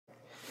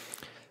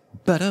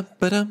Ba-da,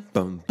 ba-da,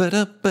 bum,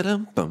 ba-da, ba-da,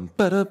 bum,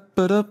 ba-da,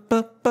 ba-da,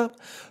 ba-ba,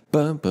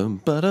 bum, bum,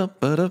 ba-da,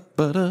 ba-da,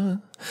 ba-da.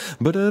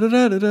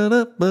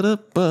 Ba-da-da-da-da-da,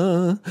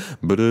 ba-da-ba.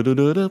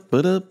 Ba-da-da-da-da,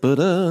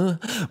 ba-da-ba-da.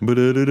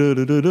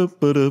 Ba-da-da-da-da-da,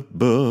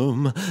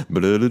 ba-da-bum.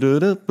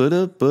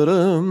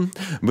 Ba-da-da-da-da-ba-da-ba-dum.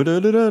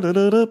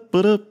 Ba-da-da-da-da-da,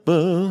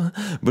 ba-da-ba.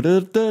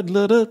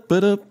 Ba-da-da-da-da,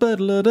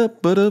 ba-da-ba-da-da,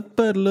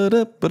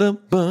 ba-da-ba-da-da,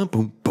 ba-da-ba.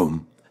 Boom,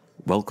 boom.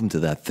 Welcome to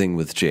That Thing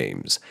with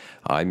James.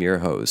 I'm your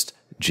host,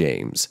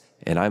 James,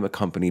 and I'm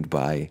accompanied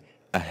by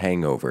a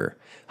hangover.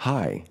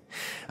 Hi,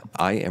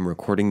 I am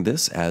recording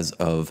this as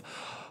of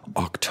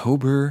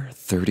October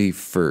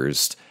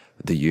 31st,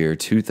 the year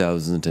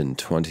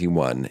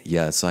 2021.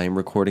 Yes, I am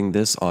recording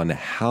this on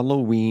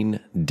Halloween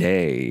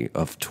Day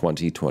of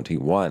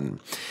 2021.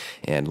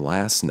 And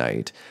last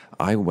night,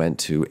 I went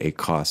to a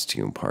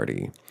costume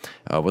party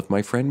with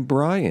my friend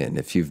Brian.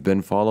 If you've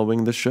been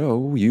following the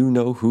show, you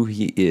know who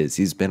he is.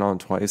 He's been on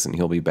twice and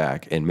he'll be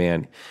back. And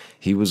man,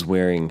 he was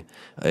wearing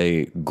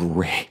a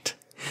great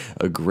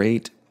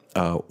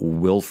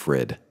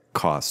Wilfred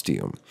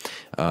costume.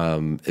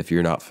 If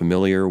you're not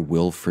familiar,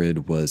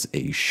 Wilfred was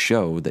a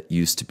show that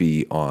used to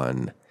be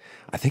on,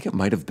 I think it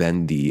might have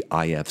been the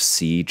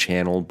IFC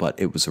channel, but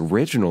it was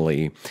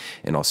originally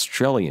an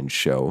Australian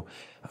show.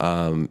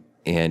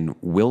 And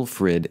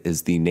Wilfred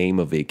is the name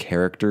of a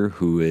character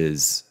who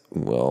is,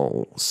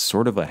 well,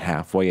 sort of a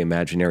halfway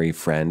imaginary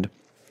friend.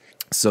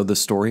 So the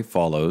story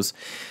follows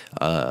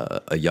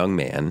a young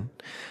man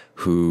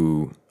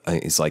who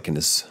is like in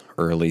his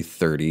early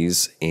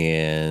 30s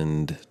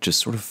and just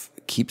sort of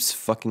keeps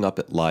fucking up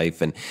at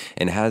life and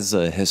has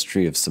a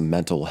history of some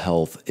mental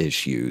health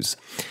issues.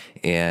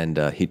 And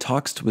he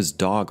talks to his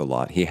dog a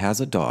lot. He has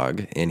a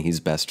dog, and he's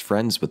best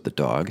friends with the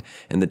dog,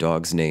 and the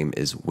dog's name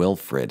is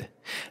Wilfred.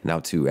 Now,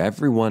 to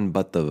everyone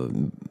but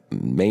the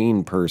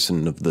main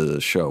person of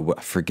the show,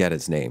 I forget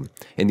his name.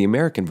 In the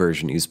American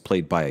version, he's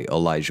played by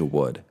Elijah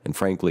Wood, and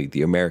frankly,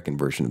 the American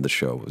version of the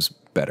show was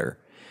better.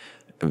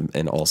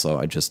 And also,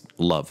 I just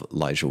love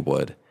Elijah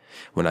Wood.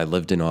 When I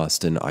lived in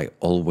Austin, I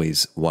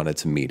always wanted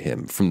to meet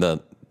him. From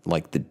the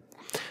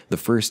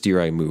first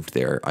year I moved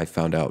there, I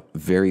found out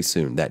very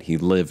soon that he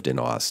lived in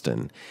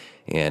Austin.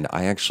 And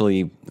I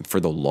actually, for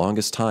the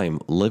longest time,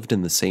 lived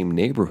in the same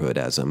neighborhood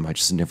as him. I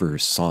just never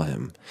saw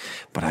him.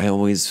 But I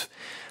always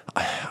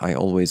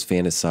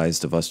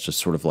fantasized of us just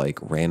sort of like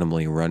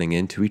randomly running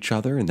into each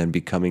other and then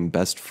becoming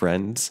best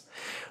friends.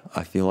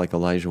 I feel like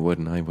Elijah Wood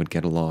and I would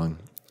get along.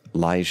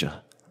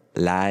 Elijah,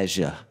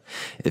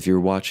 if you're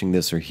watching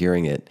this or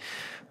hearing it,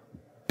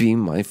 be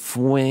my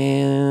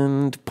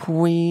friend,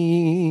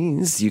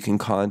 please. You can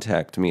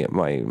contact me at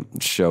my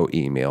show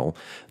email,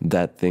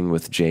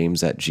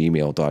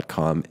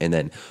 ThatThingWithJames@gmail.com. And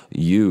then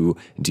you,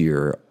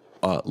 dear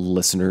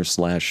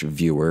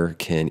listener/viewer,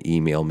 can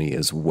email me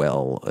as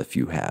well if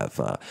you have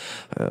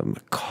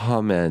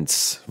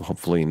comments,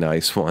 hopefully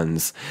nice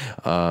ones.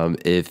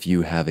 If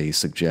you have a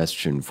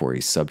suggestion for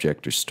a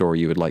subject or story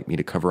you would like me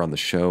to cover on the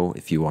show,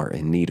 if you are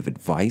in need of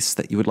advice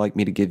that you would like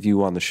me to give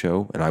you on the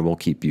show, and I will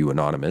keep you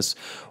anonymous,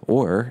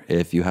 or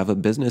if you have a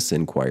business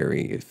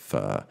inquiry, if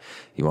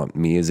you want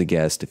me as a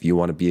guest, if you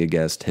want to be a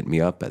guest, hit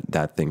me up at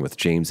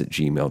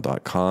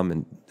thatthingwithjames@gmail.com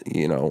and,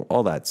 you know,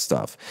 all that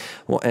stuff.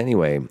 Well,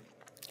 anyway,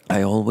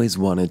 I always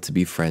wanted to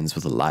be friends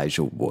with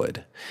Elijah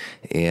Wood,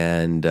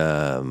 and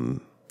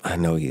I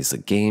know he's a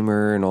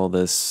gamer and all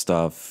this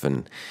stuff,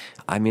 and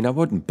I mean, I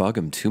wouldn't bug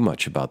him too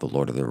much about the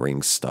Lord of the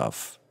Rings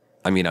stuff.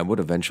 I mean, I would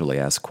eventually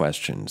ask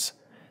questions,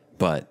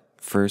 but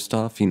first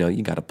off, you know,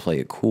 you got to play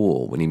it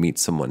cool when you meet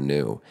someone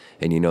new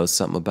and you know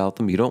something about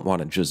them. You don't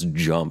want to just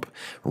jump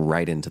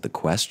right into the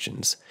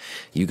questions.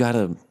 You've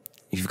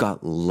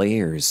got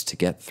layers to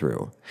get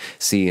through.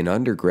 See, in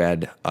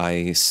undergrad,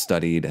 I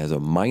studied as a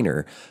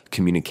minor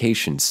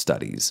communication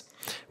studies,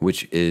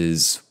 which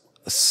is,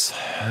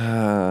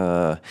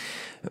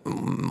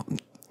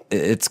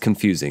 it's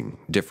confusing.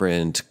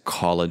 Different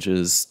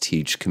colleges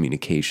teach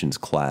communications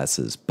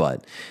classes,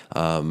 but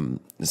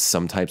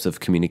some types of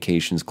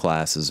communications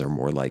classes are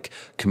more like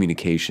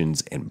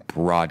communications and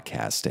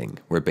broadcasting,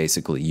 where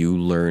basically you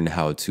learn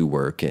how to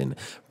work in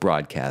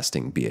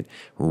broadcasting, be it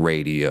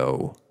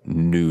radio,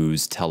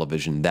 news,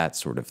 television, that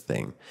sort of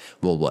thing.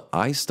 Well, what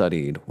I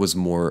studied was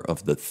more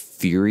of the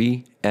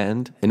theory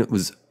end, and it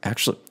was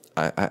actually,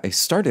 I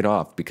started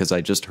off because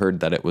I just heard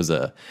that it was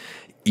a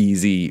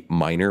easy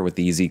minor with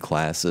easy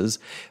classes,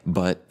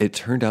 but it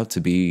turned out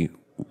to be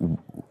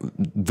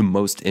the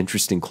most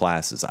interesting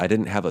classes. I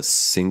didn't have a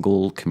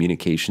single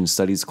communication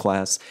studies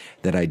class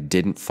that I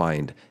didn't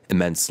find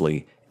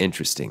immensely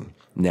interesting.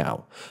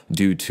 Now,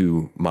 due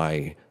to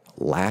my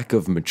lack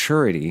of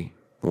maturity,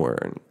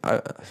 or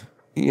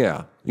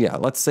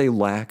let's say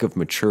lack of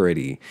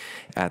maturity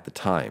at the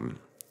time,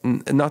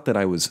 not that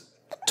I was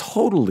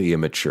totally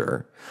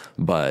immature,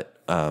 but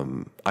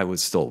I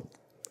was still,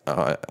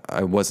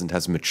 I wasn't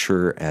as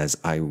mature as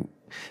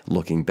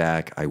looking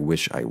back, I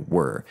wish I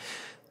were.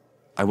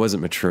 I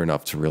wasn't mature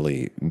enough to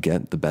really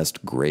get the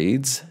best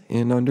grades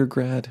in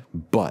undergrad,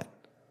 but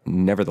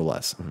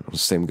nevertheless,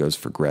 same goes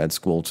for grad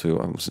school too.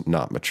 I was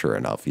not mature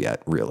enough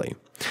yet, really.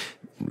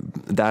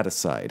 that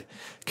aside,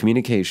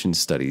 communication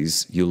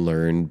studies, you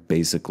learn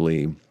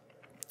basically.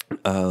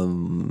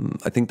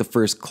 I think the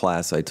first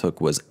class I took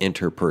was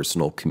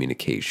interpersonal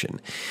communication,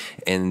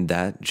 and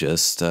that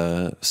just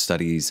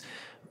studies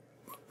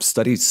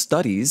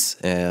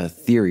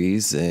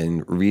theories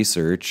and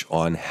research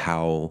on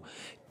how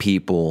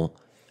people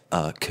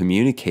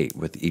communicate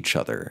with each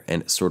other.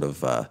 And it sort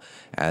of,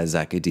 as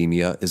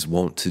academia is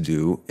wont to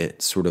do,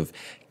 it sort of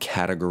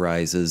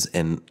categorizes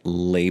and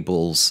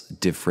labels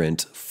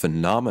different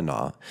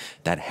phenomena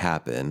that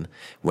happen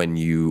when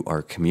you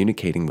are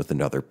communicating with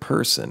another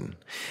person.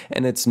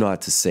 And it's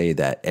not to say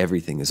that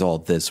everything is all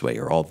this way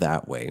or all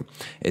that way.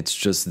 It's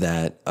just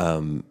that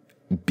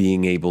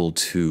being able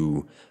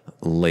to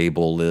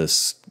label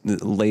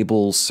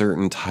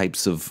certain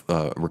types of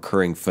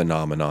recurring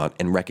phenomenon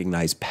and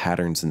recognize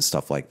patterns and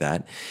stuff like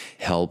that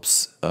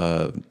helps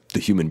the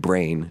human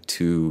brain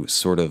to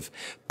sort of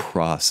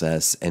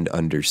process and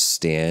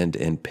understand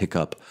and pick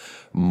up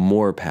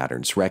more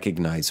patterns,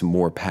 recognize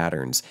more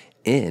patterns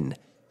in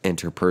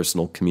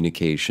interpersonal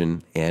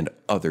communication and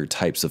other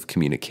types of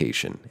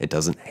communication. It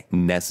doesn't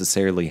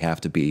necessarily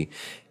have to be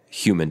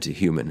human to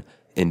human,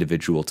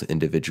 individual to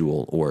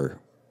individual, or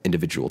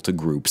individual to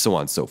group, so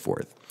on and so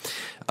forth.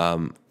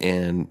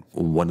 And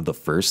one of the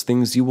first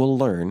things you will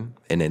learn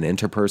in an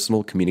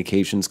interpersonal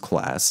communications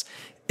class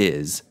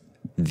is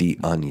the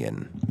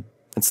onion.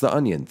 It's the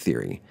onion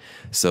theory.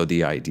 So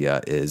the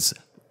idea is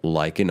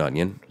like an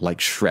onion, like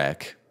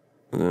Shrek.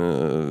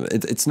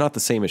 It's not the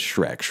same as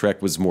Shrek.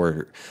 Shrek was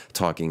more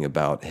talking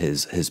about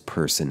his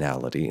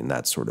personality and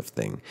that sort of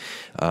thing.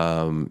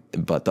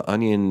 But the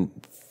onion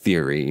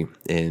theory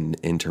in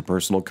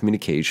interpersonal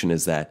communication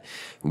is that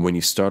when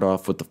you start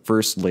off with the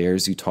first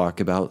layers, you talk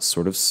about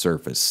sort of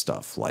surface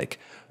stuff like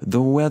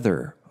the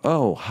weather.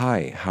 Oh,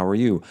 hi, how are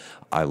you?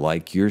 I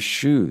like your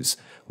shoes.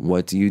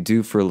 What do you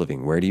do for a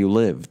living? Where do you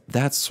live?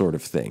 That sort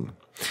of thing.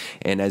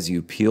 And as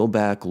you peel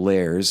back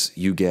layers,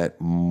 you get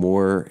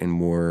more and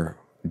more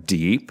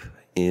deep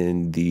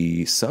in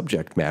the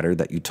subject matter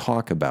that you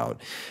talk about,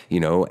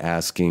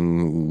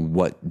 asking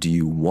what do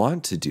you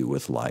want to do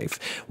with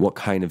life? What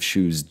kind of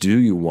shoes do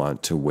you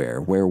want to wear?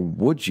 Where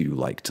would you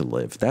like to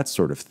live? That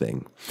sort of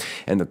thing.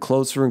 And the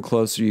closer and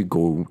closer you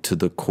go to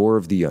the core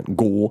of the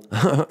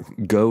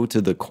go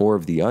to the core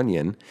of the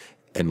onion,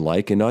 and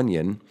like an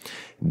onion,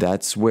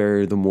 that's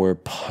where the more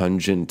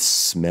pungent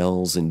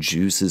smells and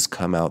juices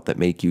come out that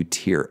make you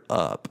tear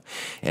up.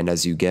 And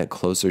as you get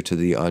closer to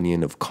the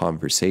onion of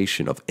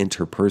conversation, of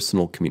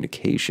interpersonal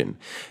communication,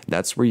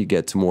 that's where you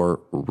get to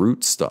more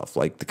root stuff,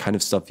 like the kind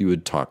of stuff you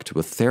would talk to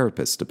a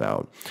therapist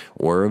about,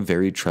 or a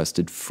very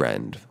trusted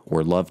friend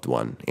or loved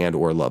one.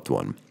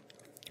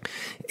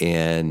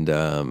 And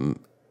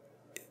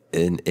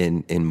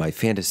in my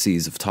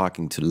fantasies of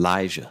talking to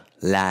Elijah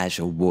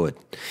Wood,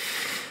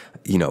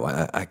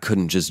 I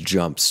couldn't just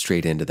jump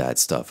straight into that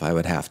stuff. I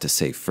would have to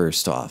say,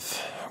 first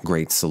off,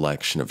 great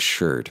selection of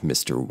shirt,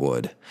 Mr.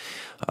 Wood.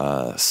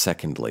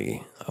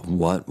 Secondly,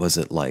 what was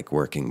it like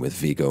working with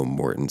Viggo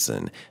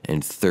Mortensen?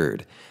 And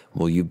third,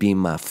 will you be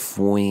my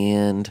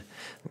friend?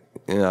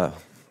 I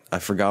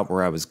forgot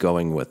where I was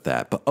going with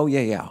that. But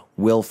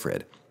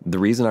Wilfred. The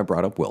reason I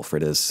brought up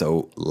Wilfred is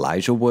so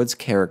Elijah Wood's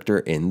character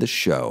in the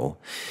show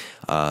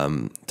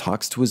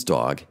talks to his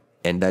dog.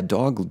 And that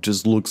dog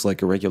just looks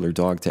like a regular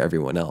dog to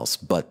everyone else.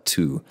 But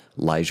to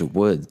Elijah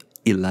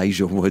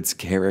Wood's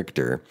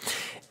character,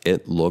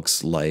 it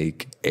looks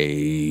like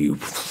a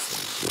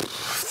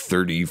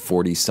 30,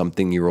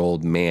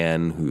 40-something-year-old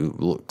man who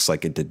looks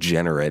like a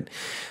degenerate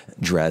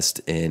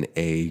dressed in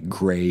a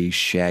gray,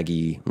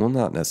 shaggy, well,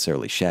 not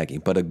necessarily shaggy,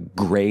 but a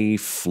gray,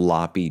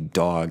 floppy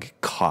dog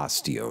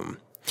costume.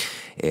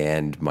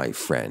 And my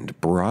friend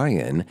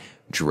Brian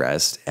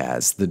dressed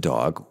as the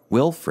dog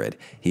Wilfred.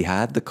 He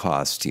had the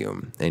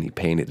costume and he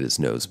painted his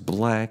nose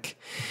black,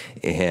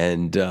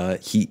 and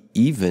he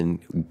even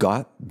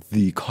got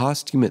the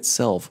costume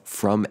itself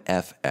from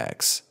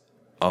FX.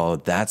 Oh,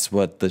 that's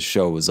what the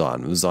show was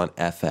on. It was on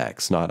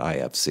FX, not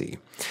IFC.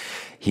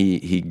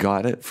 He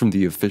got it from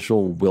the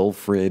official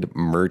Wilfred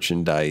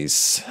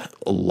merchandise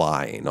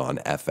line on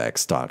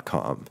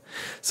FX.com.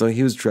 So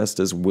he was dressed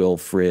as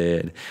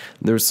Wilfred.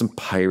 There were some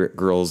pirate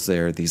girls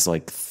there, these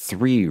like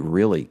 3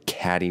 really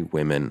catty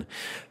women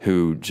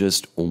who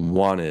just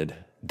wanted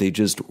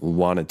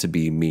to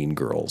be mean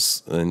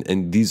girls.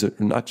 And these are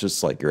not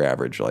just like your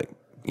average, like,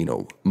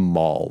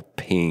 mall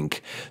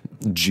pink,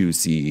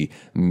 juicy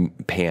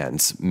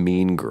pants,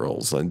 mean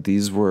girls. And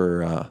these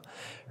were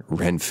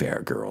Ren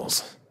Fair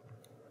girls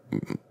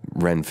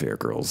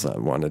that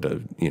wanted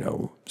to,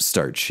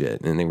 start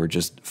shit. And they were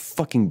just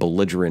fucking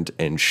belligerent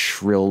and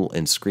shrill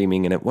and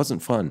screaming, and it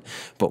wasn't fun.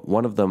 But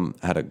one of them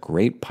had a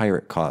great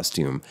pirate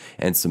costume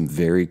and some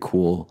very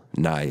cool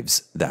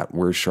knives that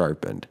were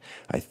sharpened.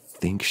 I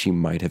think she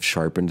might have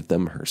sharpened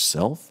them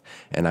herself,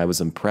 and I was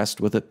impressed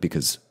with it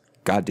because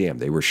goddamn,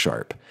 they were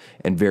sharp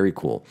and very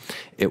cool.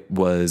 It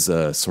was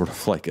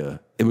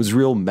it was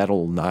real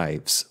metal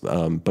knives,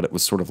 but it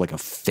was sort of like a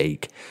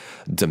fake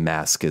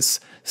Damascus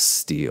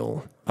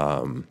steel.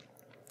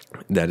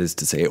 That is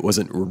to say, it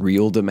wasn't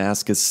real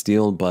Damascus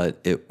steel, but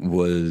it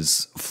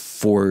was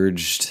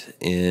forged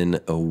in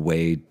a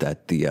way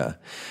that the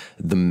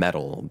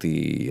metal,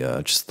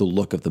 just the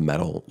look of the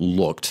metal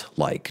looked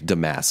like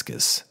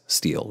Damascus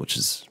steel, which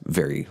is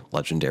very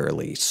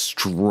legendarily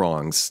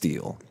strong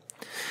steel.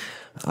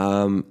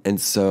 And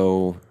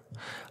so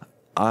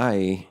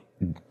I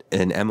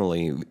and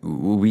Emily,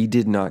 we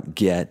did not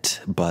get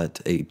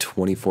but a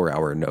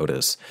 24-hour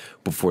notice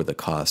before the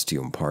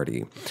costume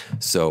party.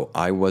 So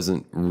I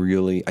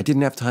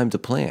didn't have time to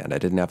plan. I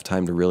didn't have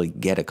time to really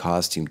get a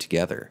costume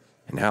together.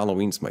 And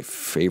Halloween's my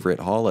favorite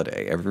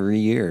holiday every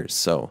year.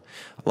 So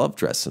I love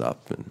dressing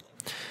up. And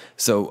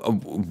so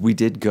we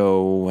did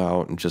go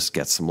out and just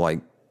get some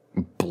like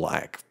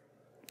black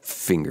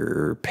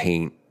finger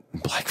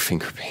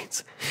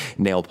paints,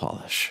 nail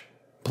polish.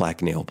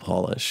 Black nail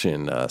polish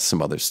and some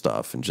other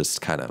stuff, and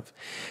just kind of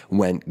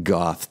went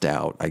gothed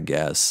out, I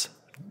guess.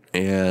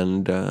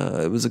 And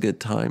it was a good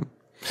time.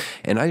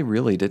 And I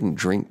really didn't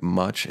drink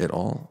much at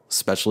all,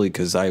 especially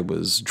because I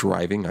was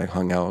driving. I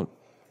hung out,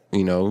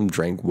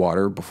 drank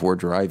water before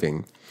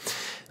driving.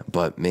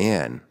 But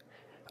man,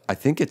 I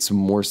think it's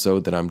more so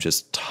that I'm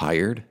just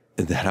tired,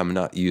 that I'm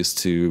not used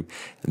to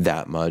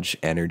that much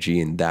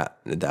energy and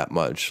that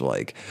much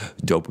like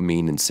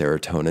dopamine and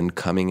serotonin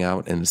coming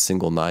out in a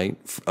single night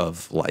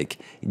of like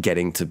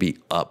getting to be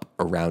up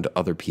around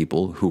other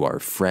people who are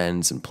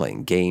friends and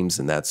playing games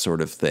and that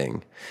sort of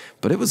thing.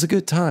 But it was a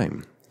good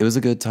time. It was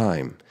a good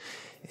time.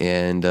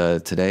 And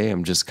today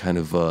I'm just kind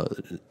of a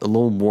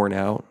little worn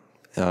out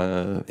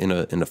in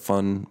a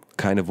fun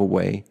kind of a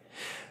way,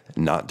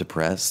 not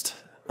depressed.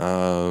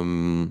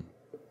 But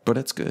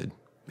it's good.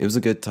 It was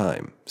a good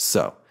time.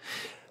 So,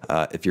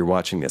 if you're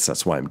watching this,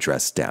 that's why I'm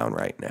dressed down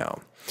right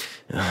now.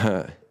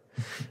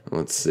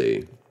 Let's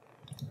see.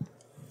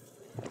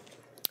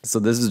 So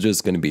this is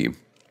just going to be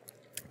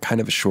kind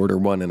of a shorter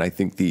one, and I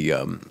think the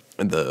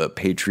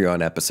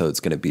Patreon episode is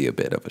going to be a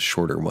bit of a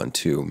shorter one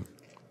too.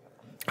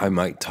 I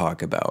might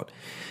talk about,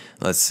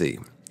 let's see.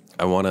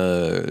 I want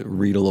to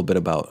read a little bit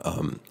about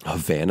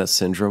Havana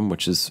syndrome,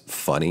 which is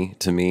funny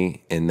to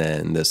me, and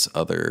then this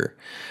other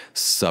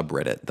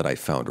subreddit that I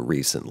found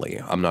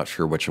recently. I'm not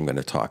sure which I'm going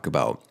to talk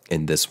about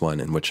in this one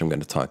and which I'm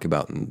going to talk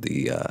about in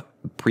the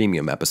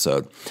premium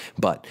episode.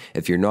 But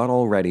if you're not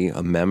already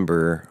a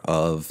member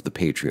of the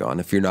Patreon,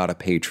 if you're not a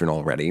patron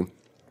already,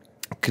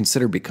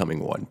 consider becoming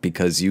one,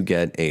 because you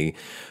get a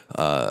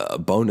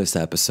bonus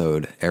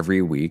episode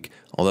every week.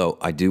 Although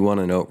I do want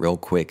to note real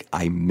quick,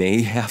 I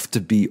may have to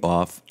be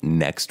off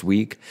next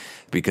week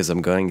because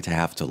I'm going to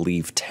have to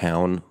leave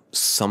town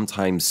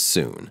sometime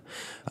soon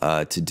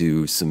to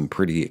do some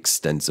pretty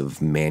extensive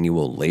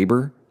manual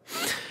labor.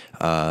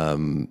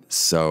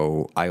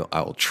 So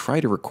I'll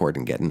try to record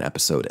and get an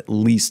episode, at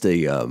least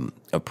a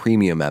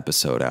premium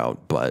episode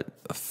out, but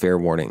a fair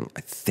warning,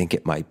 I think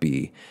it might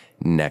be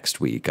next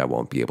week. I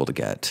won't be able to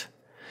get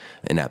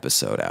an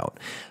episode out.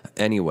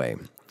 Anyway,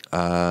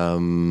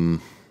 where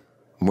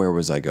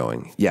was I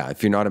going? Yeah,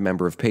 if you're not a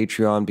member of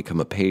Patreon,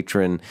 become a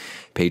patron.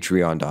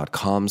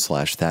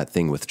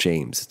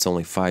 Patreon.com/ThatThingWithJames. It's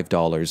only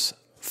 $5,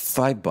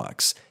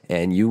 $5,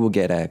 and you will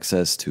get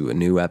access to a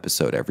new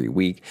episode every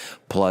week,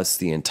 plus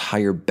the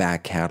entire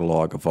back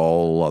catalog of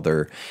all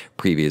other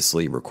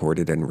previously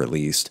recorded and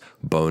released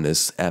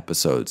bonus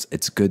episodes.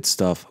 It's good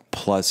stuff.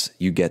 Plus,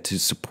 you get to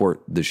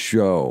support the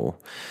show,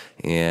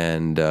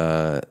 and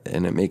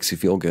it makes you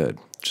feel good.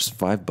 Just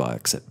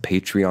 $5 at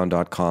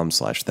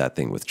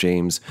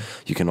patreon.com/ThatThingWithJames.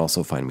 You can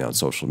also find me on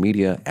social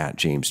media at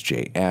James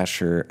J.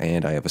 Asher,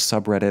 and I have a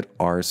subreddit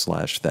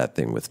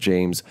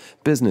r/ThatThingWithJames.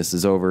 Business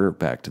is over.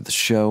 Back to the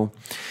show.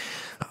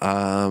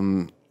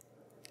 In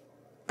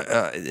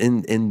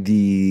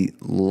the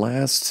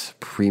last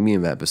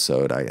premium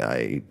episode,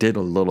 I did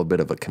a little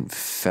bit of a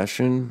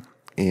confession,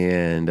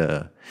 and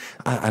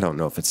I don't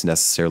know if it's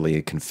necessarily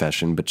a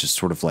confession, but just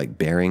sort of like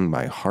bearing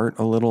my heart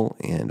a little,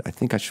 and I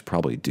think I should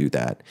probably do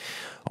that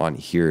on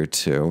here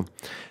too.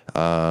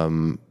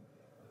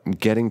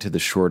 Getting to the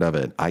short of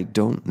it, I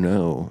don't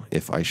know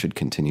if I should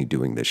continue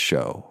doing this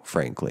show,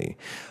 frankly.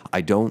 I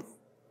don't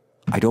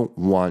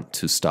want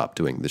to stop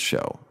doing the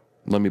show.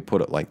 Let me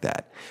put it like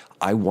that.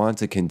 I want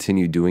to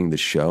continue doing the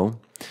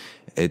show.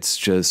 It's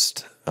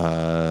just,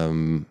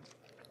 it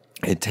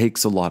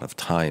takes a lot of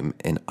time,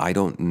 and I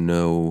don't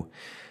know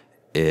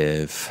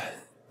if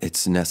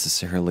it's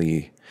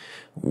necessarily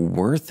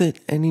worth it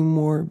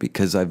anymore,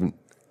 because I've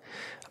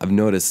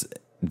noticed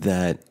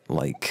that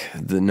like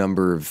the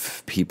number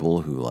of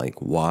people who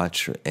like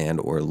watch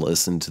and or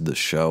listen to the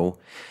show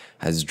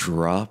has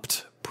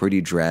dropped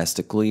pretty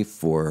drastically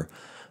for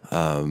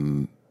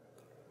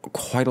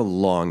quite a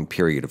long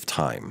period of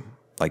time.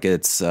 Like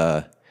it's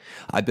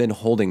I've been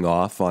holding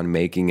off on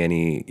making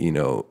any,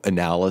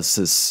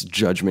 analysis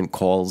judgment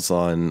calls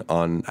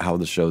on how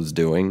the show's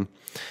doing,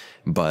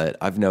 but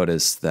I've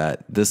noticed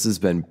that this has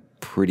been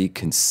pretty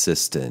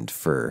consistent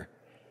for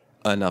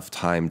enough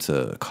time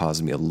to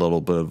cause me a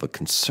little bit of a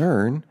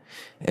concern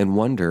and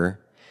wonder,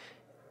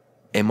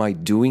 am I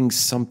doing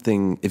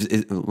something?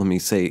 Let me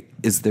say,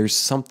 is there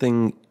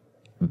something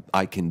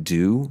I can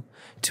do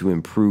to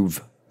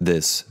improve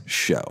this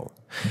show?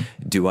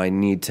 Do I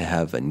need to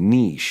have a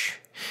niche?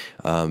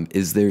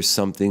 Is there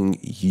something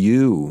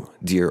you,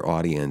 dear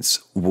audience,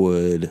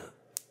 would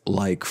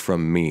like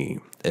from me?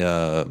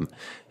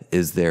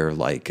 Is there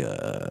like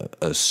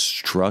a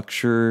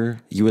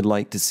structure you would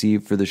like to see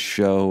for the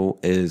show?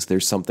 Is there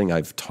something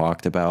I've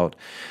talked about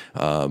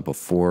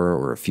before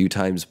or a few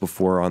times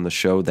before on the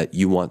show that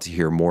you want to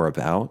hear more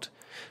about?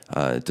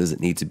 Does it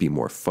need to be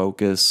more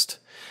focused?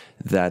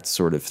 That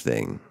sort of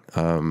thing.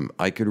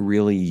 I could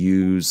really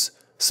use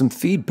some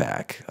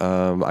feedback.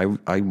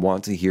 I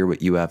want to hear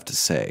what you have to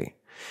say.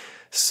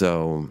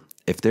 So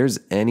if there's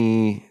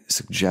any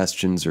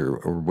suggestions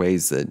or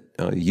ways that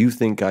you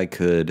think I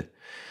could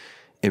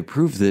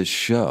improve this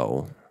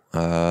show,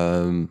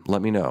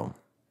 let me know.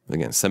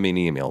 Again, send me an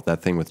email,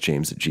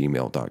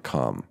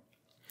 ThatThingWithJames@gmail.com.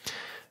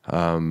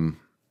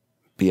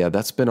 But yeah,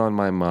 that's been on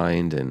my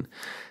mind. And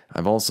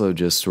I've also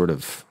just sort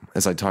of,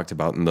 as I talked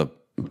about in the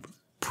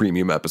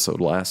premium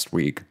episode last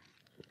week,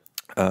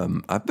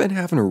 I've been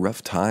having a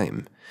rough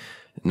time,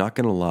 not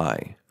going to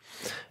lie.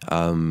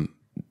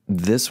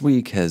 This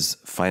week has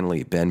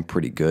finally been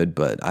pretty good,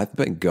 but I've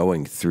been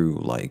going through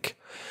like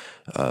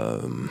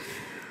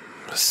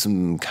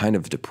some kind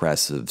of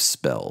depressive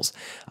spells.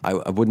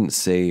 I wouldn't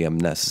say I'm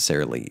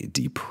necessarily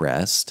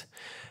depressed.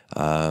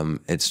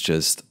 It's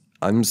just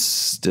I'm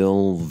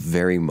still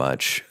very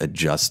much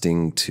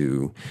adjusting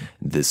to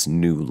this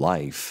new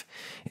life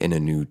in a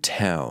new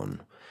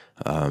town.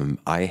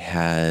 I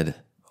had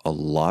a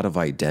lot of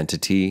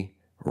identity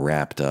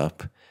wrapped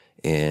up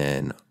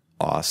in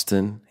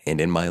Austin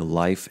and in my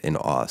life in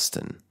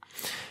Austin.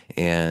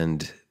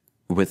 And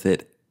with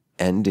it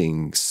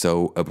ending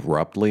so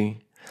abruptly,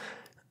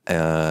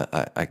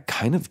 I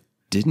kind of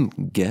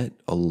didn't get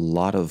a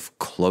lot of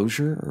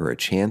closure or a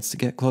chance to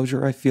get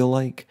closure, I feel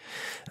like.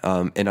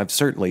 And I've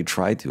certainly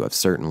tried to. I've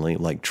certainly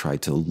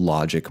tried to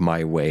logic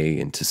my way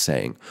into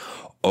saying,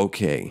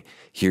 okay,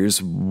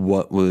 here's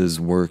what was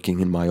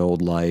working in my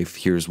old life.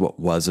 Here's what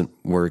wasn't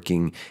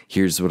working.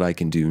 Here's what I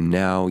can do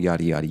now,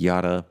 yada, yada,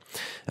 yada.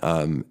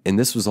 And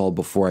this was all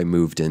before I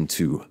moved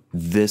into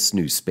this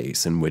new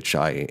space in which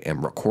I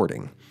am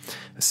recording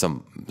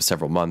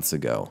several months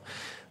ago.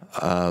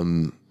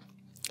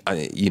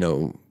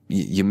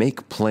 You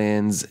make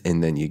plans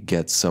and then you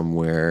get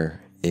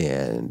somewhere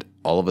and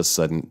all of a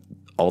sudden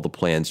all the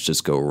plans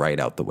just go right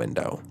out the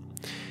window.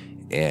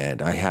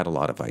 And I had a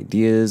lot of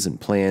ideas and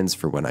plans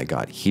for when I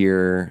got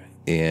here.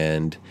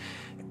 And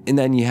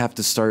then you have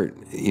to start,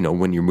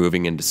 when you're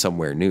moving into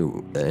somewhere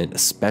new, and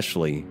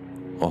especially,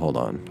 hold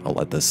on, I'll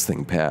let this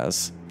thing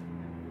pass.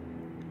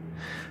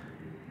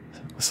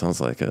 Sounds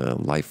like a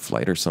life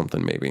flight or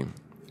something, maybe.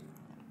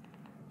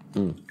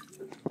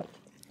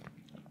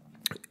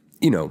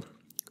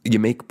 You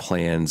make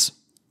plans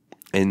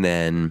and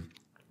then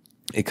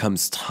it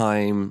comes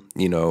time,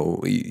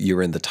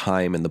 you're in the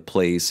time and the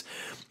place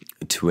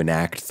to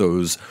enact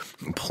those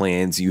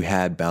plans you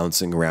had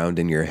bouncing around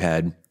in your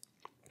head.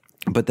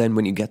 But then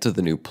when you get to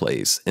the new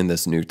place in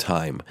this new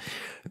time,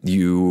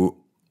 you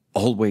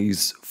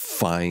always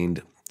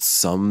find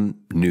some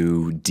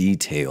new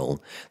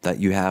detail that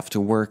you have to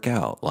work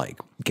out, like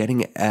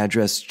getting an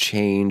address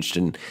changed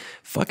and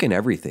fucking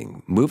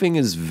everything. Moving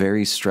is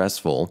very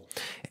stressful,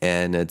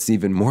 and it's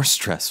even more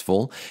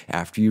stressful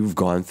after you've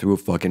gone through a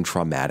fucking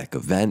traumatic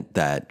event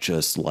that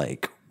just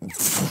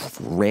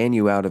ran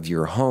you out of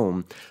your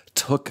home,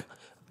 took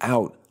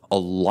out a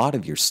lot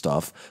of your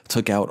stuff,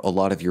 took out a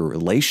lot of your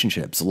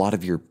relationships, a lot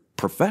of your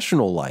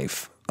professional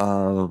life.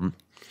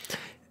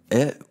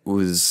 It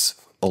was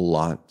a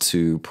lot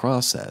to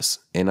process,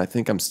 and I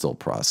think I'm still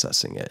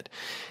processing it.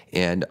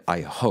 And I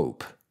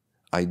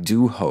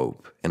do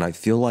hope, and I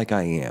feel like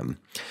I am,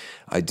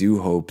 I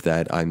do hope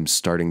that I'm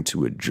starting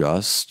to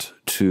adjust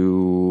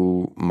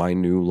to my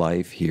new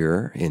life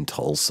here in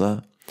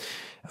Tulsa.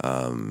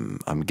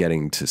 I'm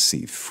getting to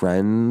see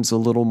friends a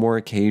little more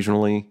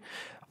occasionally.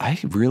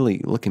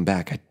 Looking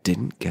back, I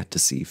didn't get to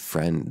see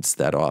friends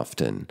that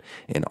often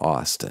in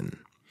Austin.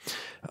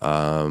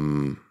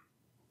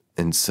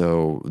 And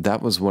so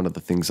that was one of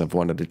the things I've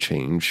wanted to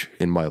change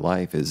in my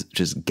life, is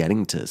just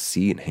getting to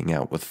see and hang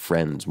out with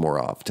friends more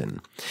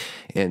often.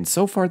 And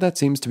so far that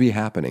seems to be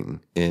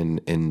happening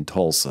in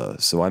Tulsa.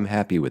 So I'm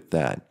happy with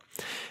that.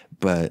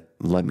 But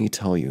let me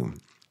tell you,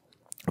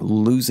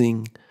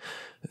 losing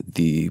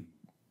the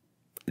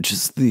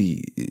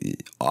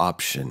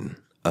option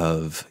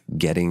of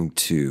getting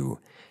to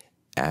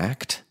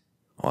act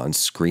on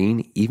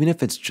screen, even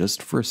if it's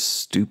just for a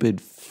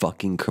stupid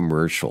fucking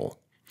commercial,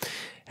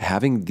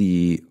 having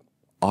the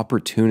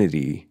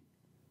opportunity,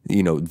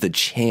 the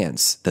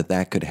chance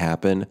that could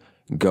happen,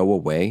 go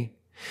away,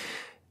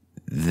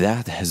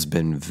 that has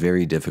been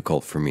very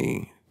difficult for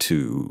me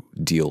to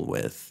deal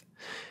with.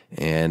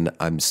 And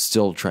I'm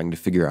still trying to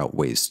figure out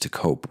ways to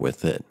cope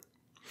with it.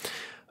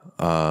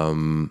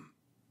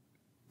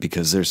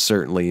 Because there's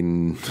certainly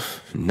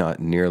not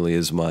nearly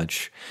as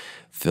much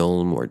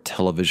film or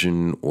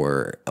television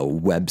or a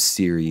web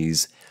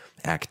series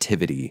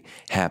activity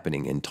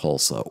happening in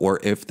Tulsa. Or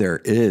if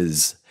there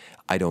is,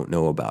 I don't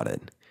know about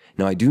it.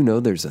 Now, I do know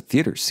there's a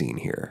theater scene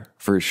here,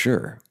 for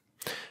sure.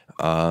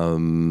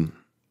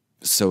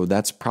 So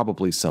that's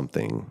probably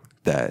something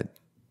that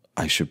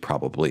I should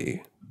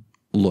probably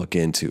look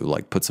into,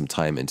 like put some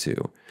time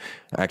into.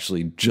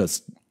 Actually,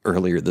 just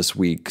earlier this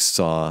week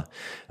saw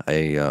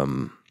a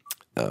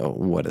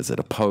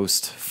a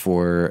post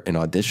for an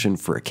audition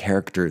for a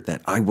character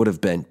that I would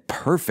have been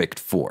perfect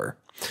for.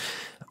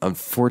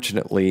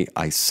 Unfortunately,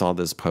 I saw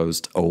this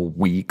post a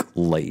week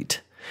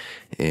late,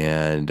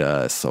 and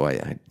so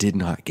I did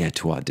not get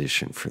to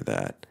audition for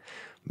that.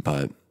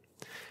 But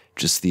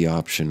just the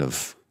option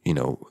of,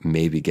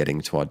 maybe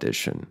getting to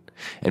audition.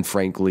 And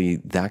frankly,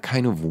 that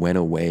kind of went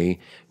away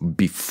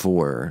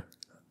before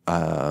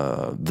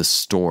the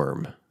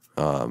storm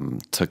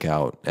took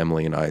out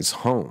Emily and I's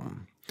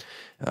home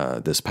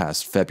this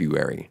past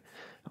February.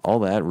 All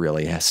that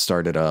really has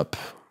started up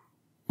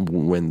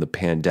when the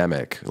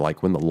pandemic,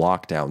 like when the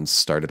lockdowns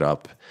started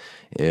up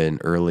in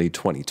early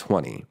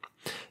 2020.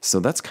 So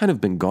that's kind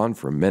of been gone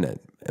for a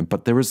minute.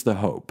 But there was the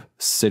hope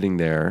sitting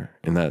there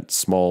in that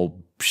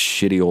small,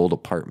 shitty old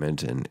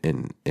apartment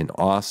in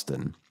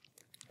Austin.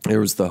 There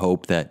was the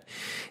hope that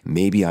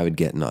maybe I would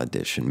get an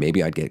audition.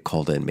 Maybe I'd get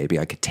called in. Maybe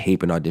I could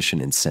tape an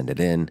audition and send it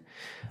in.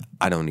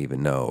 I don't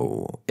even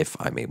know if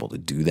I'm able to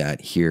do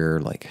that here.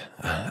 Like,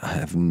 I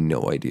have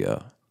no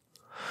idea.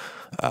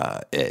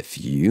 If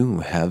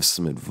you have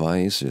some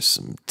advice or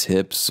some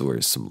tips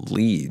or some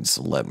leads,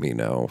 let me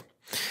know.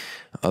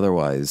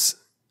 Otherwise,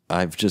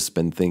 I've just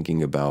been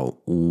thinking about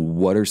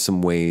what are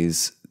some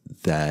ways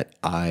that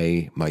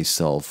I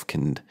myself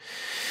can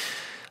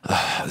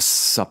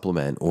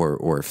supplement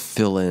or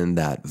fill in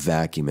that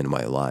vacuum in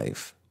my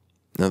life.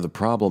 Now, the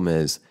problem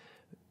is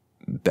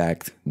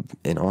back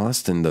in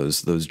Austin,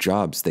 those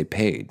jobs, they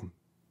paid,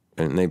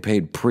 and they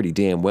paid pretty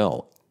damn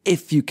well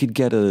if you could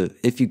get a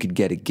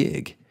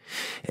gig.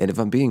 And if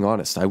I'm being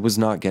honest, I was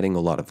not getting a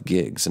lot of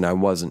gigs, and I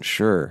wasn't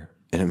sure.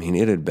 And I mean,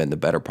 it had been the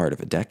better part of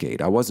a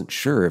decade. I wasn't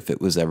sure if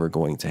it was ever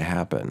going to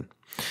happen.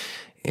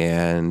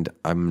 And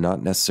I'm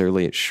not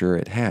necessarily sure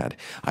it had.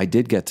 I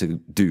did get to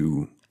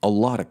do a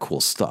lot of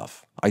cool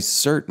stuff. I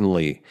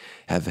certainly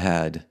have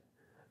had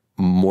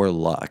more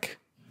luck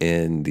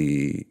in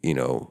the,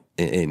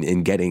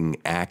 in getting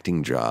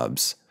acting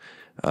jobs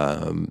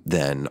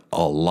than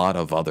a lot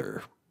of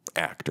other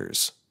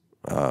actors.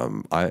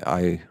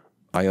 I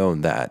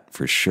own that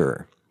for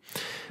sure.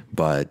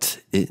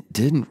 But it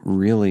didn't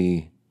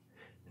really,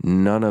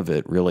 none of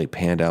it really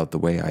panned out the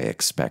way I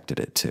expected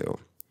it to.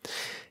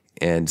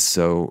 And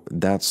so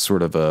that's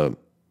sort of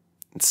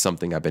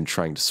something I've been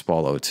trying to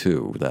swallow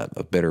too, that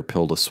a bitter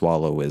pill to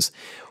swallow is,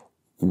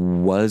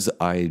 was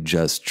I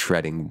just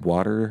treading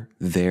water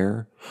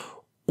there,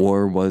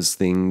 or was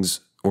things,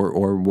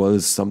 or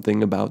was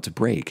something about to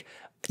break?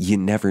 You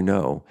never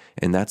know.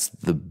 And that's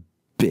the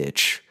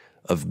bitch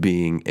of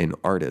being an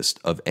artist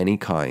of any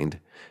kind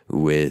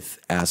with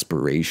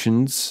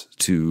aspirations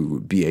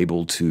to be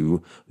able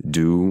to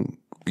do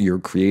your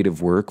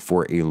creative work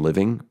for a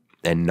living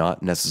and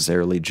not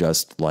necessarily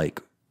just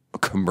like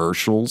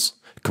commercial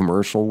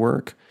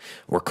work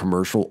or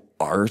commercial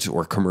art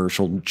or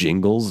commercial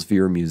jingles if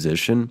you're a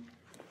musician.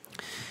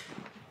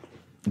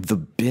 The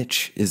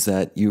bitch is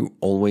that you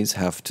always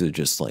have to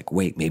just like,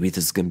 wait, maybe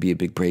this is going to be a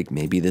big break.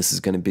 Maybe this is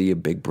going to be a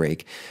big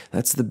break.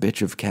 That's the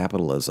bitch of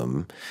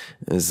capitalism,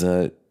 is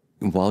that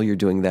while you're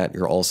doing that,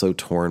 you're also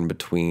torn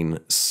between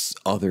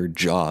other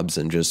jobs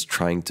and just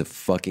trying to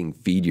fucking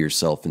feed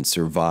yourself and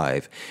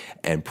survive,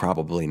 and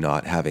probably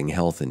not having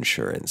health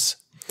insurance.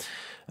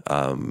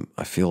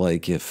 I feel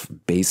like if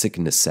basic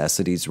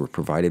necessities were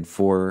provided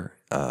for,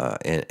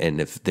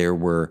 and if there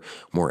were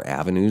more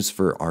avenues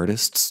for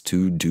artists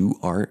to do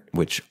art,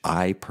 which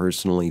I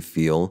personally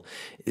feel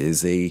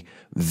is a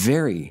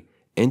very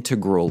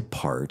integral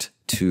part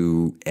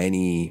to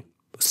any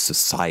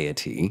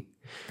society,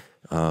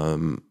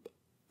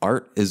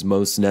 art is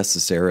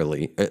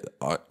necessary,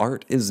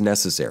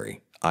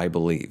 I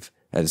believe.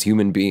 As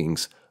human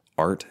beings,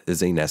 art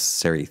is a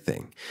necessary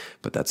thing,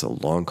 but that's a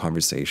long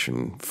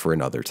conversation for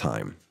another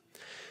time.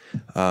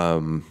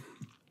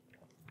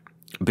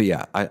 But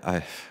yeah,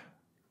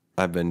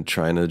 I've been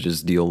trying to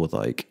just deal with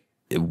like,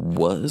 it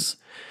was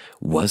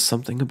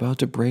something about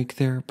to break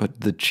there,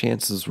 but the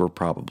chances were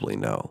probably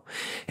no.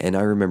 And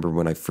I remember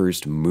when I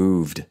first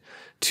moved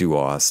to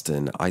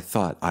Austin, I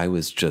thought I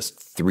was just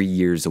 3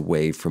 years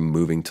away from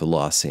moving to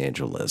Los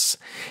Angeles.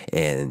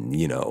 And,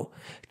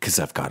 because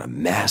I've got a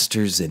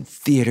master's in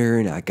theater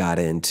and I got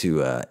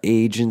into an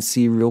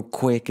agency real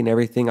quick and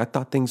everything, I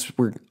thought things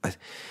were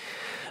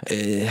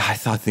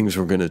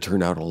going to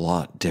turn out a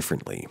lot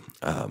differently.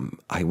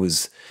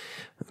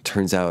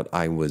 Turns out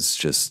I was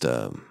just,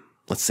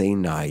 let's say,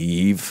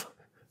 naive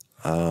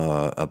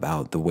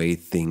about the way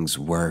things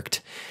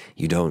worked.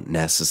 You don't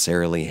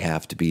necessarily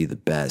have to be the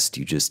best.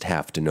 You just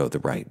have to know the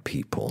right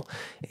people.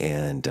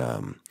 And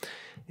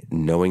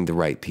knowing the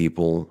right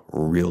people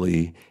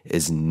really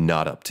is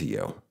not up to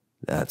you.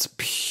 That's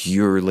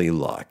purely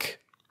luck.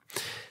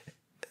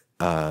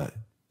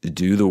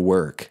 Do the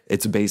work.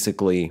 It's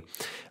basically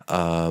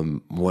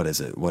What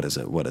is it? What is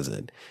it? What is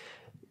it?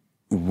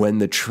 When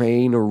the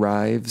train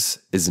arrives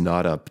is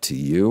not up to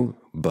you,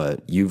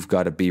 but you've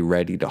got to be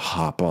ready to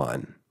hop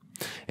on.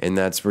 And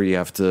that's where you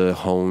have to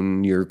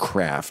hone your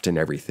craft and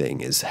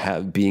everything, is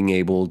being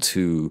able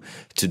to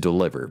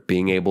deliver,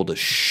 being able to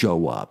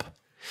show up.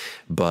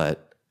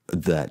 But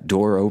that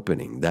door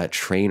opening, that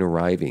train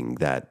arriving,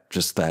 that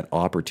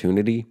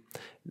opportunity,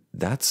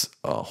 that's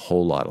a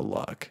whole lot of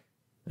luck.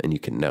 And you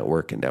can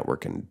network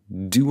and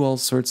do all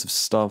sorts of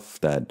stuff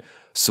that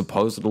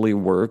supposedly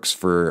works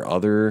for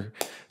other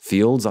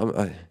fields.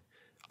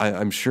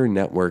 I'm sure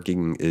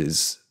networking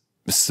is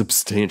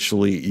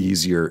substantially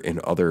easier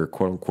in other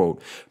quote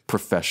unquote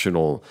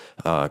professional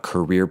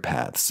career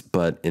paths.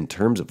 But in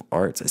terms of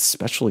arts,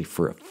 especially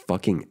for a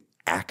fucking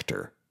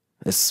actor,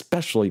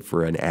 especially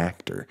for an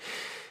actor,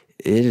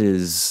 it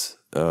is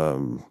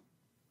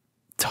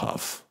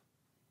tough.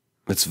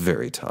 It's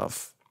very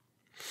tough.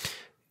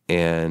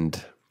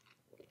 And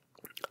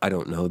I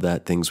don't know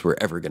that things were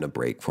ever going to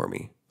break for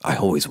me. I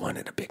always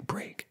wanted a big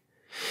break.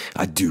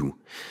 I do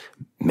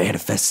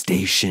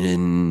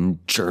manifestation,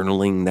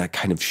 journaling, that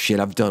kind of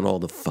shit. I've done all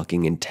the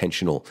fucking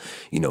intentional,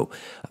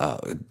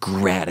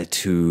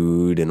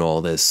 gratitude and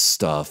all this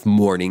stuff,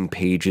 morning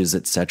pages,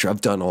 etc.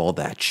 I've done all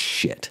that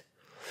shit.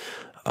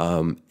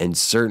 And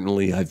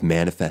certainly I've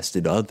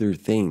manifested other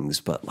things,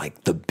 but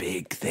like the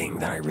big thing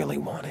that I really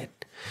wanted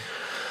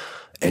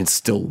and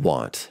still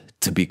want,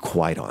 to be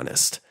quite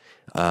honest,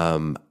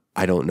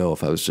 I don't know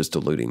if I was just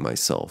deluding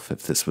myself,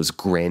 if this was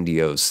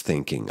grandiose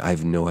thinking. I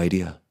have no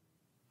idea.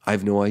 I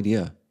have no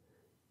idea.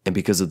 And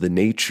because of the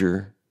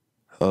nature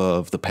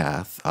of the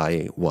path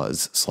I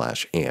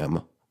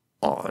was/am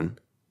on,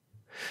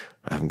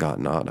 I haven't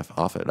gotten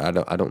off it. I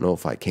don't know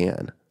if I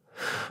can.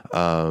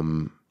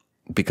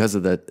 Because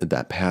of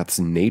that path's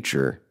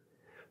nature,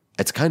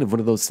 it's kind of one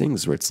of those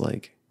things where it's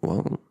like,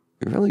 well,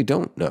 you really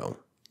don't know.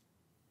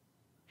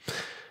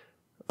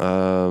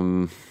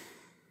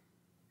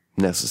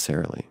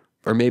 Necessarily.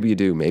 Or maybe you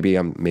do. Maybe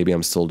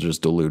I'm still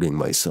just deluding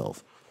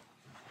myself.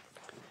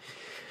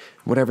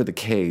 Whatever the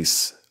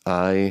case,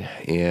 I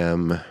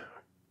am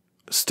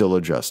still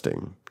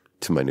adjusting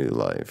to my new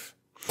life.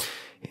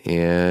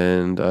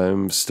 And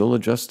I'm still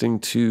adjusting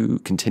to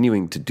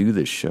continuing to do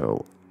this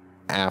show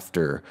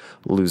after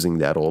losing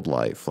that old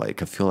life.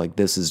 Like, I feel like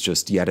this is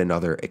just yet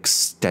another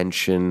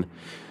extension.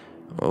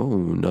 Oh,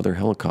 another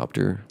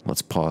helicopter.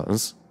 Let's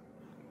pause.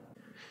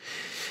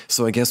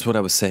 So I guess what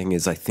I was saying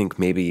is, I think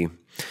maybe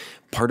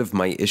part of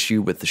my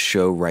issue with the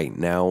show right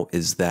now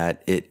is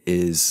that it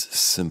is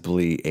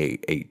simply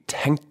a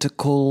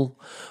tentacle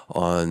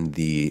on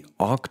the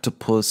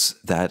octopus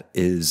that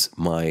is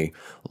my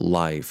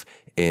life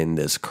in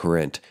this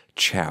current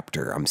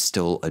chapter. I'm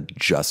still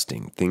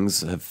adjusting.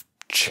 Things have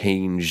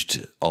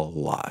changed a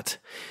lot,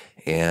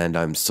 and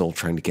I'm still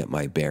trying to get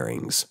my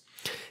bearings.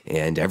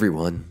 And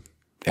everyone,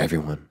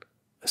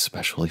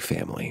 especially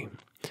family,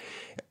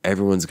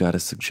 everyone's got a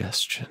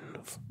suggestion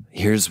of,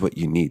 here's what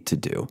you need to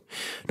do.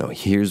 No,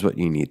 here's what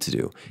you need to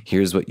do.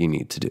 Here's what you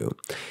need to do.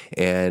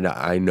 And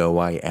I know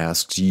I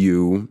asked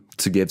you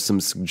to give some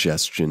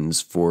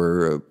suggestions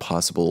for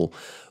possible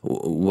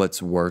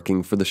what's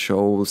working for the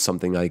show,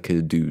 something I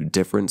could do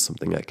different,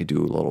 something I could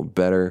do a little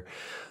better.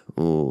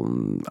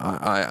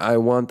 I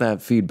want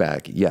that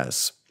feedback,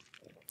 yes.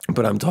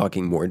 But I'm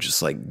talking more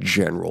just like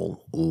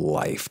general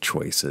life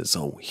choices.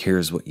 Oh,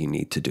 here's what you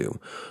need to do.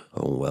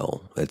 Oh,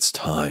 well, it's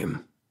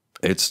time.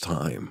 It's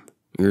time.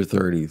 You're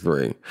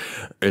 33.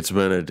 It's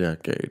been a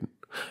decade.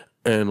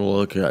 And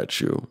look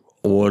at you.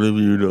 What have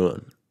you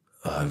done?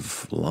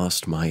 I've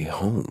lost my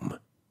home.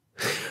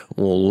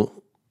 Well,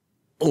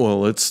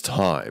 it's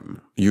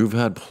time. You've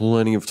had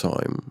plenty of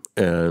time.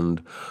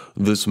 And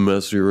this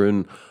mess you're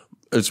in,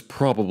 it's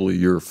probably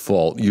your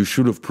fault. You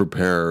should have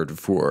prepared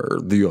for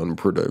the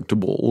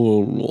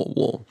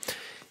unpredictable.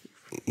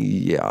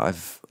 Yeah,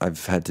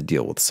 I've had to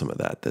deal with some of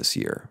that this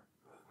year.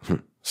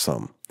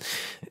 Some.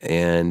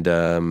 And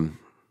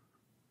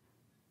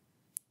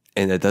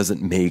it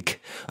doesn't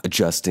make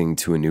adjusting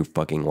to a new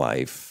fucking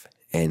life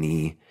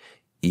any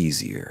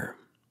easier.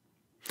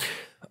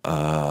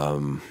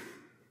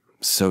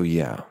 So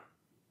yeah,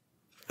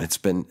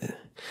 I've been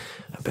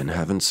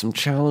having some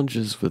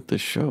challenges with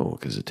this show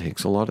because it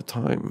takes a lot of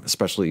time,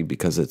 especially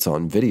because it's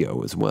on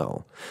video as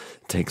well.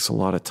 It takes a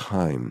lot of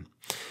time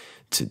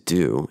to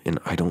do, and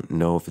I don't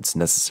know if it's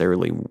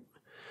necessarily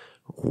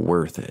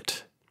worth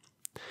it.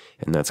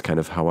 And that's kind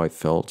of how I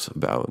felt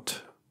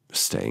about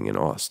staying in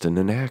Austin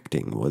and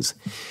acting. Was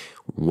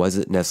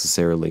it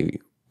necessarily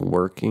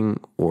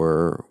working,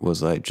 or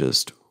was I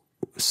just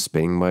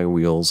spinning my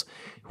wheels,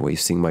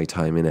 wasting my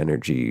time and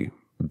energy,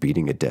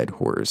 beating a dead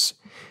horse?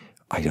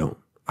 I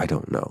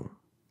don't know.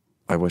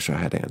 I wish I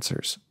had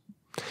answers.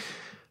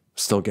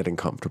 Still getting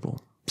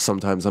comfortable.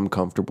 Sometimes I'm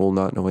comfortable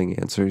not knowing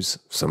answers.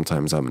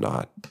 Sometimes I'm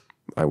not.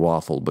 I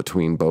waffle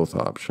between both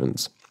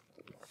options.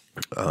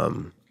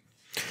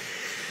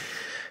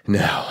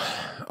 Now,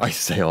 I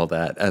say all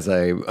that as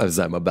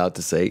I'm about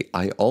to say,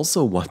 I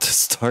also want to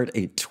start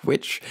a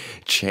Twitch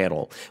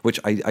channel, which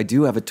I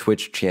do have a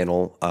Twitch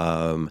channel.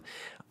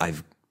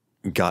 I've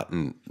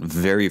gotten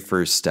very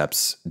first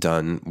steps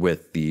done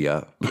with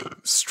the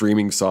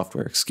streaming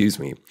software. Excuse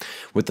me,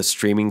 with the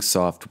streaming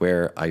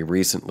software. I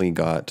recently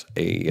got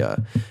a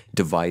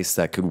device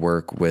that could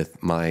work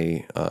with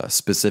my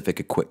specific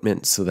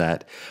equipment so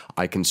that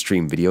I can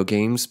stream video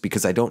games,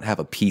 because I don't have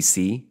a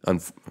PC.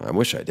 I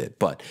wish I did,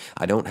 but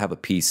I don't have a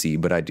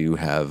PC, but I do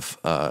have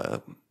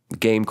a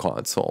game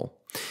console.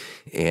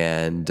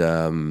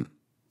 And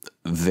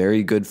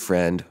very good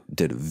friend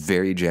did a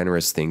very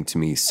generous thing to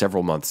me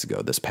several months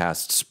ago, this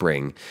past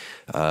spring.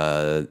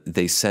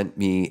 They sent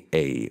me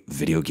a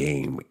video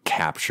game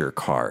capture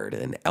card,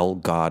 an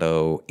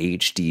Elgato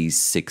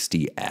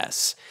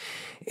HD60S.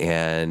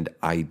 And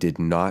I did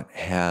not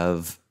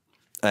have,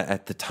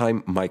 at the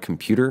time, my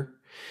computer.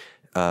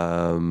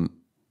 I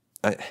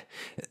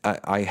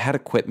had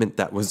equipment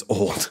that was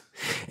old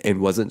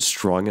and wasn't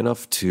strong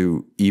enough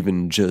to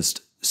even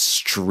just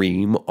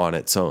stream on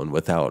its own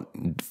without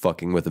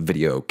fucking with a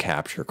video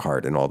capture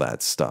card and all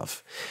that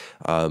stuff.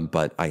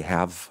 But I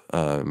have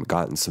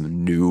gotten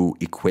some new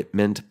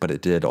equipment, but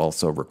it did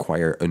also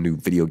require a new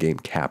video game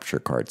capture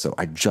card. So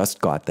I just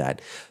got that.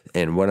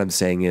 And what I'm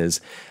saying is,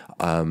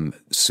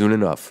 soon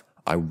enough,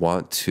 I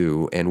want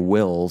to and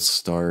will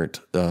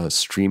start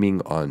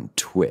streaming on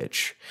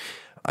Twitch.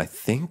 I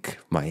think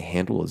my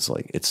handle is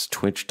it's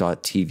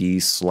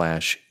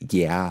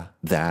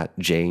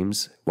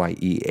twitch.tv/ThatJames,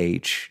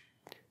 YEH,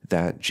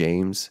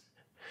 ThatJames,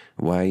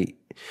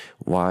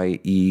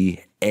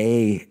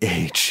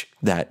 YEAH,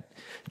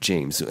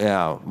 ThatJames.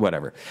 Yeah,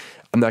 whatever.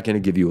 I'm not going to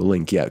give you a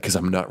link yet because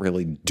I'm not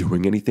really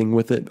doing anything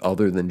with it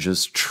other than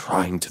just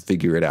trying to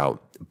figure it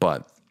out.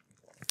 But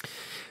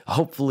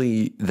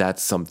hopefully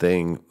that's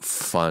something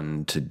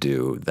fun to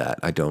do that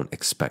I don't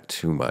expect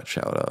too much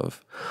out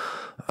of.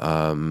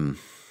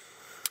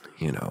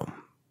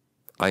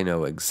 I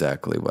know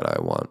exactly what I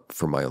want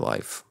for my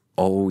life.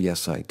 Oh,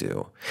 yes, I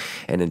do.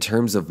 And in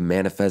terms of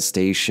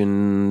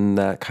manifestation,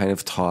 that kind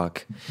of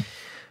talk,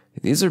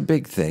 these are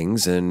big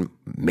things, and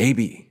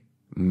maybe,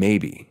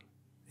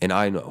 and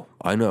I know,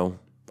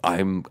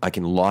 I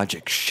can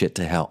logic shit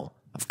to hell.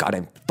 I've got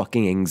a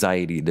fucking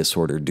anxiety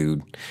disorder,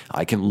 dude.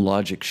 I can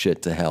logic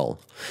shit to hell.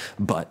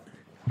 But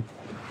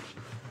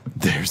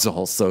there's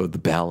also the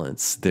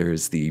balance.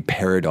 There's the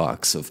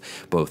paradox of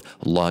both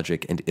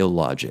logic and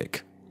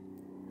illogic.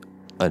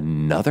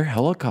 Another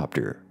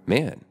helicopter.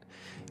 Man,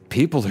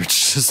 people are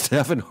just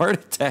having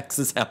heart attacks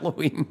this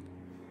Halloween.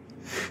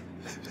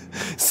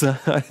 So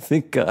I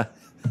think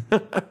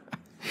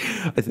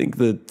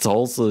the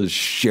Tulsa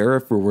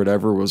sheriff or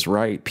whatever was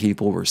right.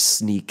 People were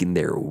sneaking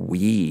their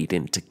weed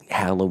into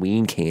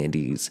Halloween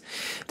candies.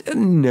 It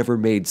never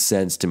made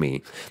sense to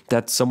me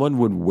that someone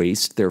would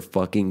waste their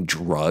fucking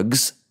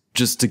drugs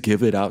just to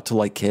give it out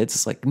to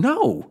kids. It's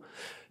no.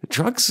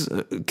 Drugs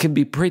can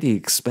be pretty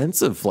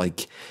expensive.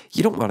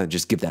 You don't want to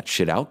just give that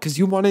shit out because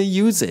you want to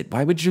use it.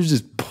 Why would you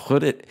just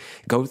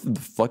go through the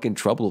fucking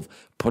trouble of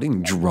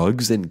putting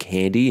drugs in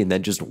candy and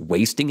then just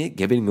wasting it,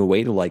 giving it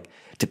away to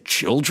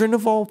children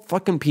of all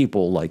fucking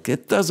people?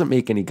 It doesn't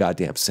make any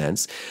goddamn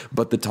sense.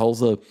 But the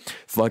Tulsa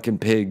fucking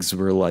pigs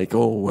were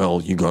oh, well,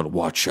 you got to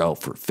watch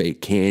out for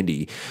fake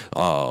candy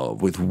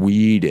with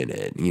weed in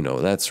it,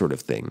 that sort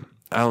of thing.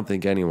 I don't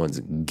think anyone's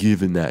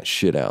giving that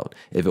shit out.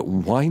 If it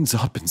winds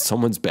up in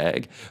someone's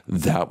bag,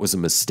 that was a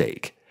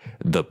mistake.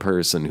 The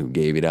person who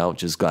gave it out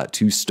just got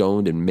too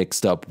stoned and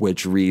mixed up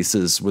which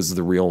Reese's was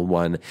the real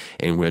one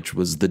and which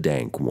was the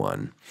dank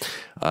one.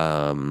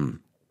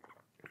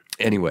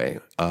 Anyway,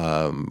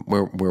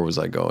 where was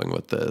I going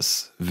with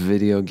this?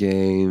 Video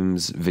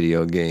games.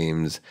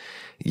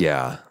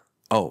 Yeah.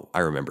 Oh, I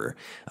remember.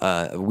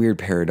 Weird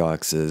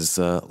paradoxes,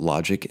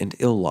 logic and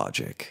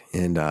illogic.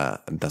 And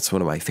that's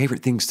one of my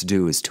favorite things to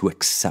do, is to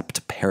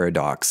accept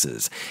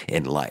paradoxes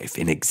in life,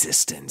 in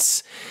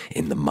existence,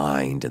 in the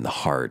mind, in the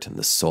heart, in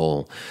the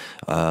soul.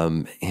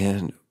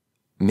 And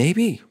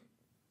maybe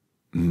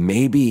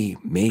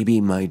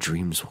my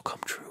dreams will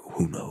come true.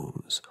 Who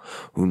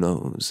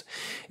knows?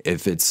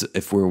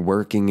 If we're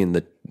working in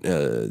the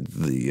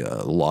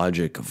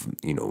logic of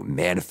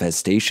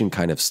manifestation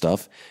kind of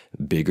stuff,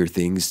 bigger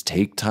things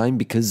take time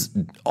because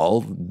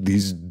all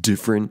these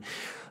different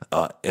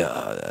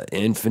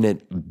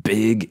infinite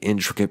big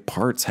intricate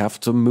parts have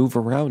to move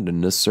around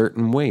in a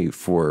certain way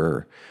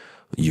for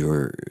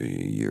your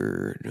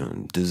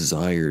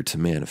desire to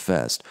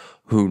manifest.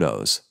 Who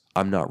knows?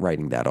 I'm not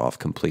writing that off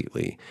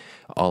completely.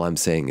 All I'm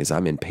saying is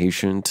I'm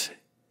impatient.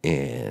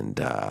 And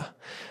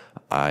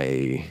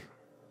I've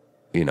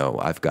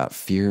got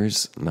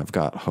fears and I've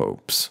got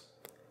hopes.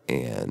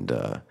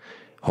 And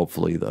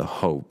hopefully the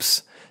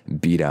hopes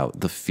beat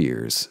out the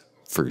fears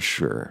for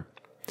sure.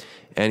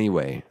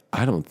 Anyway,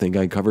 I don't think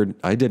I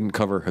didn't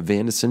cover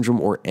Havana syndrome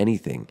or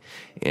anything.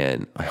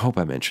 And I hope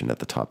I mentioned at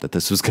the top that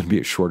this was going to be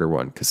a shorter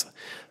one because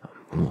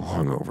I'm a little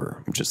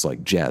hungover. I'm just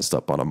jazzed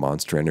up on a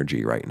Monster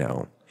Energy right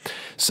now.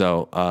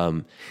 So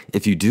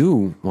if you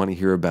do want to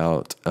hear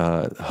about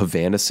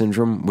Havana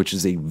syndrome, which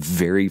is a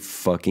very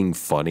fucking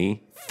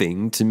funny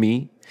thing to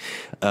me,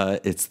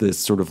 it's this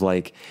sort of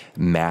like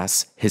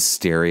mass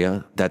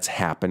hysteria that's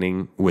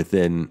happening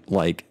within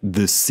like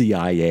the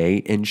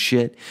CIA and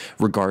shit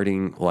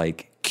regarding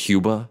like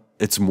Cuba.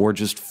 It's more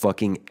just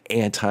fucking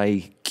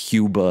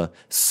anti-Cuba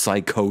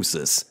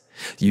psychosis.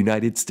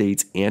 United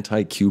States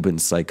anti-Cuban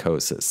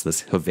psychosis,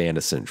 this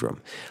Havana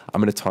syndrome. I'm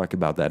going to talk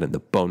about that in the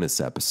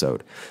bonus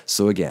episode.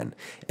 So again,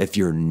 if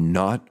you're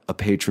not a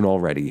patron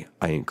already,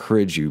 I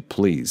encourage you,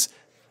 please,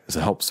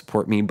 to help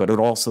support me, but it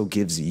also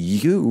gives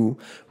you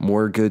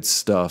more good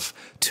stuff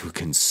to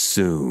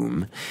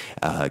consume.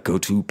 Go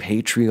to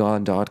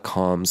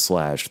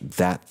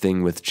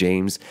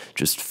patreon.com/ThatThingWithJames,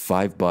 just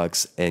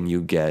 $5, and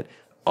you get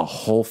a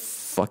whole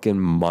fucking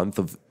month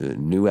of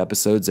new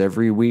episodes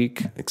every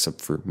week,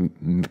 except for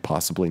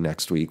possibly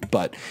next week,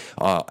 but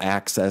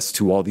access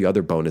to all the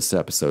other bonus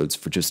episodes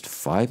for just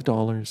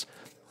 $5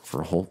 for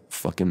a whole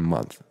fucking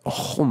month. A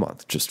whole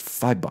month, just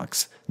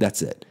 $5.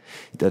 That's it.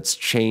 That's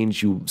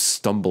change you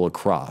stumble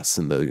across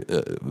in the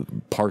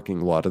parking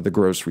lot of the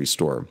grocery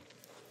store.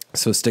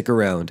 So stick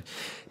around.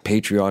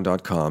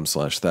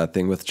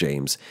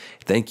 Patreon.com/ThatThingWithJames.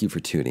 Thank you for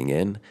tuning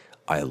in.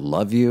 I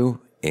love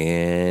you,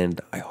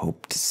 and I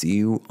hope to see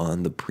you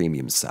on the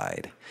premium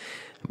side.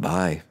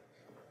 Bye.